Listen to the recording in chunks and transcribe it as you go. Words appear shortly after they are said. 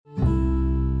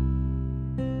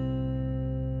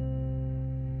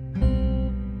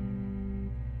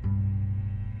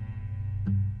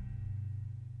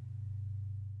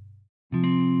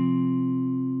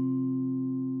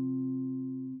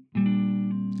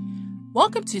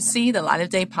Welcome to See the Light of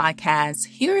Day podcast.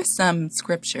 Here are some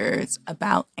scriptures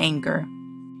about anger.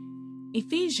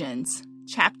 Ephesians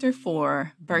chapter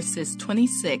 4, verses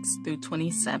 26 through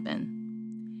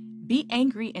 27. Be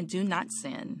angry and do not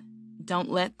sin. Don't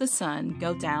let the sun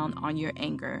go down on your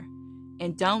anger,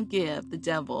 and don't give the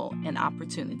devil an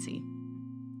opportunity.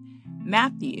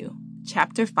 Matthew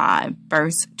chapter 5,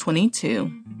 verse 22.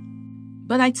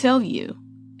 But I tell you,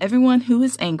 everyone who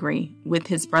is angry with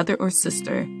his brother or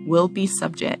sister will be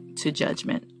subject to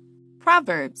judgment.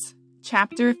 Proverbs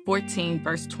chapter 14,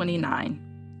 verse 29.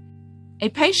 A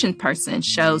patient person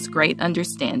shows great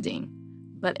understanding,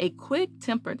 but a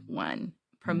quick-tempered one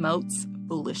promotes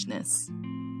foolishness.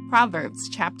 Proverbs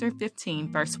chapter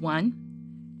 15, verse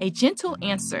 1. A gentle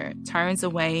answer turns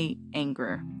away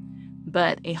anger,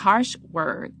 but a harsh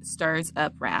word stirs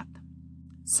up wrath.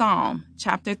 Psalm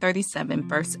chapter 37,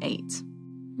 verse 8.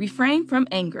 Refrain from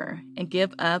anger and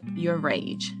give up your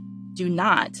rage. Do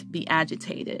not be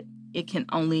agitated. It can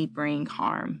only bring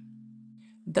harm.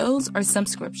 Those are some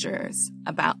scriptures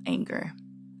about anger.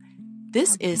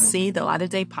 This is See the Light of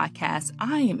Day podcast.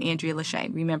 I am Andrea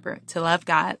Lachey. Remember to love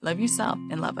God, love yourself,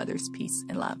 and love others. Peace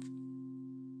and love.